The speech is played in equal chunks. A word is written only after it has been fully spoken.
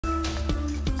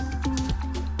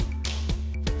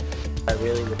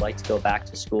really would like to go back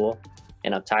to school,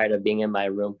 and I'm tired of being in my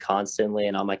room constantly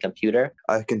and on my computer.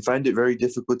 I can find it very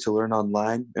difficult to learn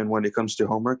online, and when it comes to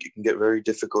homework, it can get very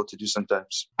difficult to do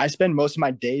sometimes. I spend most of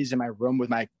my days in my room with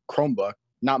my Chromebook,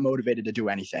 not motivated to do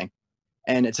anything.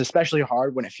 And it's especially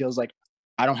hard when it feels like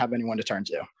I don't have anyone to turn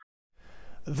to.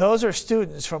 Those are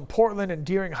students from Portland and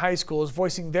Deering High Schools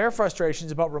voicing their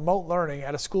frustrations about remote learning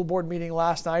at a school board meeting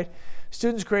last night.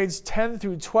 Students grades 10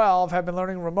 through 12 have been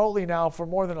learning remotely now for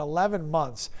more than 11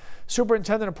 months.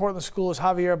 Superintendent of Portland Schools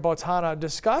Javier Botana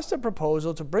discussed a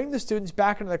proposal to bring the students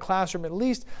back into the classroom at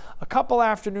least a couple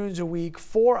afternoons a week,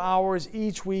 4 hours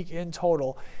each week in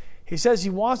total. He says he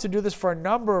wants to do this for a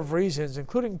number of reasons,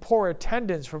 including poor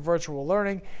attendance for virtual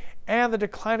learning and the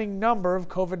declining number of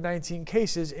COVID-19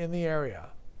 cases in the area.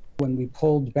 When we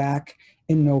pulled back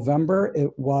in November,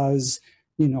 it was,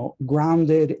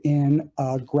 grounded in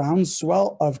a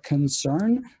groundswell of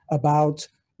concern about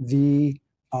the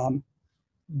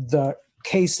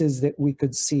cases that we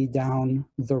could see down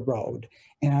the road.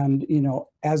 And,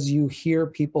 as you hear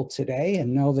people today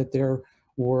and know that there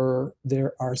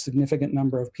are a significant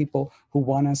number of people who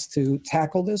want us to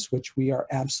tackle this, which we are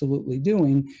absolutely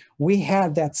doing, we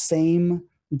had that same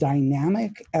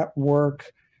dynamic at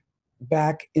work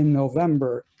back in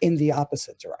November in the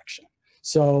opposite direction.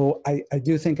 So I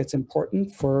do think it's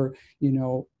important for,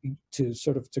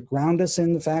 to ground us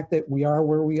in the fact that we are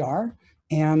where we are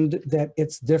and that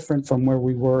it's different from where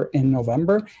we were in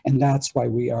November. And that's why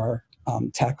we are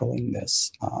tackling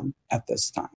this at this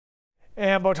time.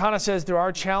 And Botana says there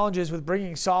are challenges with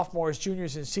bringing sophomores,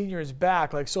 juniors, and seniors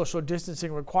back, like social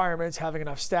distancing requirements, having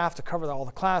enough staff to cover all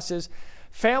the classes.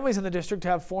 Families in the district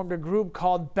have formed a group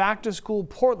called Back to School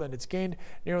Portland. It's gained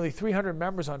nearly 300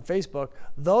 members on Facebook.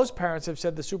 Those parents have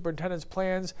said the superintendent's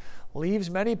plans leaves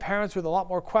many parents with a lot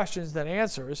more questions than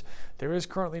answers. There is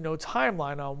currently no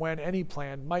timeline on when any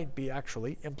plan might be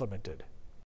actually implemented.